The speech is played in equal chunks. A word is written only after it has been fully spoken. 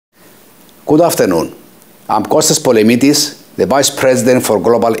Good afternoon. I'm Kostas Polemitis, the Vice President for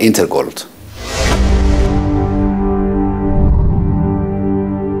Global InterGold.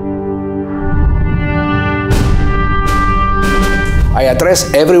 I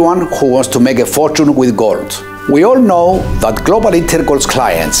address everyone who wants to make a fortune with gold. We all know that Global InterGold's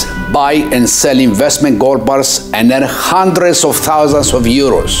clients buy and sell investment gold bars and earn hundreds of thousands of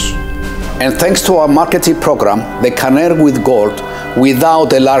euros. And thanks to our marketing program, they can earn with gold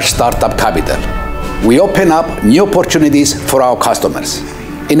without a large startup capital. We open up new opportunities for our customers.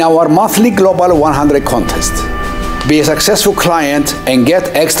 In our monthly Global 100 contest, be a successful client and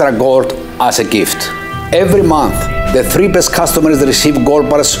get extra gold as a gift. Every month, the 3 best customers receive gold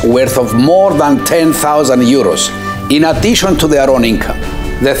bars worth of more than 10,000 euros, in addition to their own income.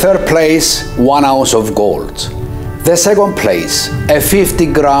 The 3rd place, 1 ounce of gold. The 2nd place, a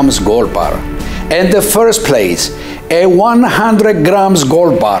 50 grams gold bar. And the 1st place, a 100 grams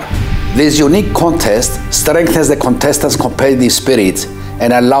gold bar. This unique contest strengthens the contestants' competitive spirit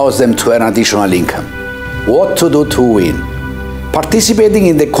and allows them to earn additional income. What to do to win? Participating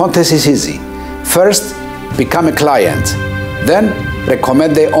in the contest is easy. First, become a client. Then,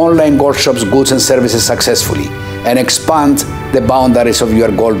 recommend the online gold shop's goods and services successfully and expand the boundaries of your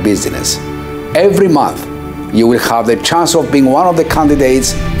gold business. Every month, you will have the chance of being one of the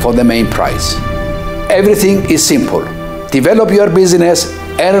candidates for the main prize. Everything is simple. Develop your business,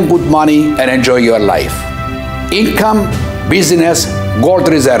 earn good money, and enjoy your life. Income, business, gold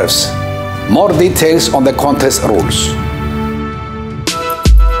reserves. More details on the contest rules.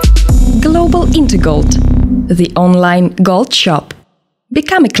 Global InterGold, the online gold shop.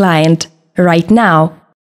 Become a client right now.